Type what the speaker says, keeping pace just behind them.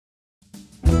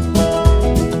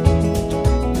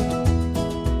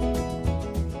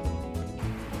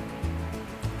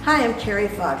Hi, I'm Carri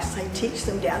Fox. I teach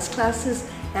some dance classes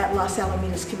at Los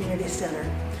Alamitos Community Center.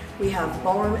 We have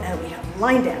ballroom and we have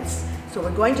line dance. So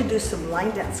we're going to do some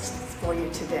line dance for you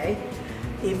today.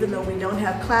 Even though we don't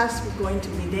have class, we're going to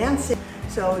be dancing.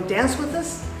 So dance with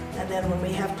us, and then when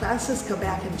we have classes, come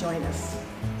back and join us.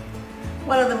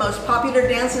 One of the most popular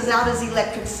dances out is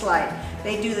electric slide.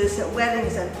 They do this at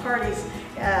weddings and parties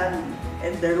and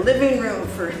in their living room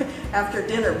for after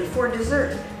dinner, before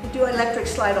dessert. We do electric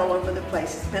slide all over the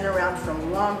place. It's been around for a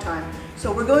long time.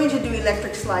 So we're going to do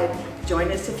electric slide.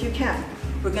 Join us if you can.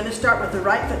 We're going to start with the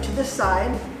right foot to the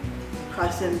side,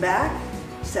 cross and back,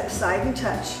 step side and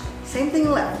touch. Same thing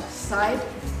left, side,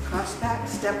 cross back,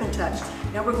 step and touch.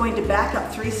 Now we're going to back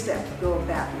up 3 steps. Go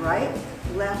back, right,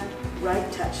 left, right,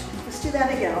 touch. Let's do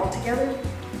that again, all together.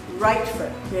 Right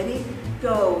foot, ready?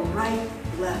 Go right,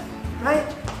 left, right,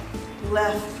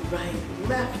 left, right,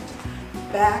 left,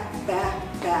 back, back,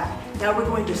 back. Now we're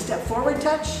going to step forward,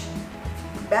 touch,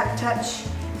 back touch,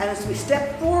 and as we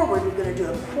step forward, we're going to do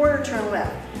a quarter turn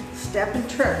left. Step and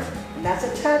turn, and that's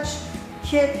a touch,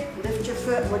 kick, lift your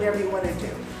foot, whatever you want to do.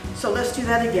 So let's do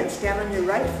that again. Stand on your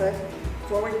right foot,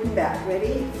 forward and back.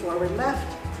 Ready? Forward, left,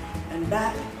 and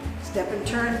back, step and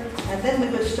turn, and then we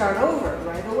would start over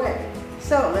right away.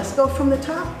 So let's go from the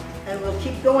top, and we'll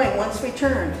keep going once we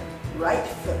turn. Right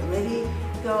foot, ready,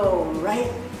 go,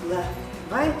 right, left,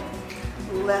 right,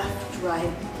 left, right,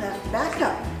 left, back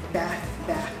up, back,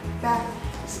 back, back,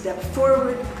 step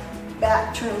forward,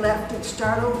 back, turn left and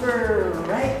start over,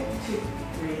 right, 2,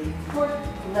 3, 4,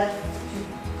 left, 2,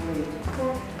 3,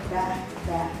 4, back,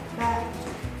 back, back,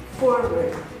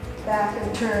 forward, back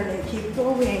and turn and keep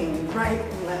going, right,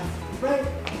 left, right,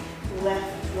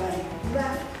 left,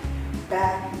 back,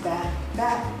 back,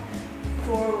 back,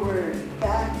 forward,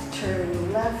 back,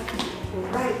 turn left,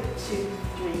 right, 2,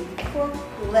 3, 4,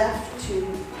 left, 2,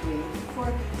 3,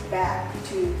 4, back,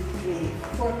 2, 3,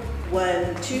 4,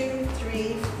 1, 2,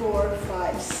 3, 4,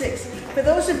 5, 6. For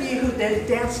those of you who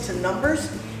dance to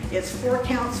numbers, it's 4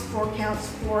 counts, 4 counts,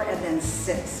 4, and then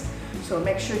 6. So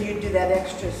make sure you do that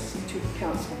extra 2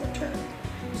 counts for the turn.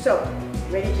 So,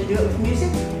 ready to do it with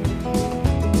music?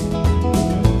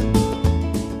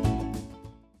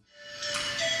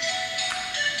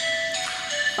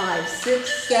 5,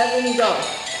 6, 7, go.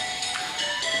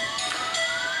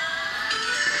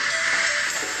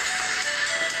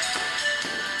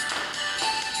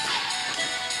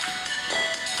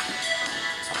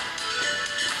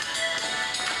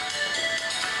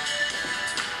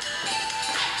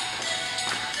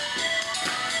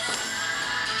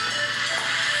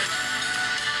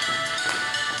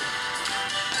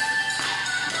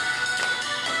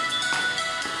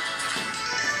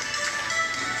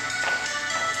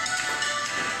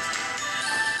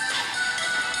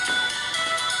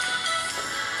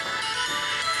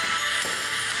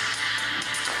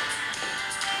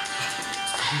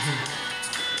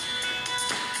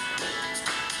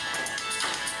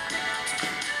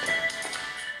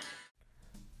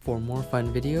 For more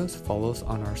fun videos, follow us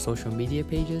on our social media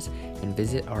pages and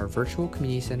visit our virtual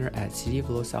community center at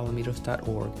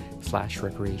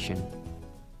cityoflosalamitos.org/recreation.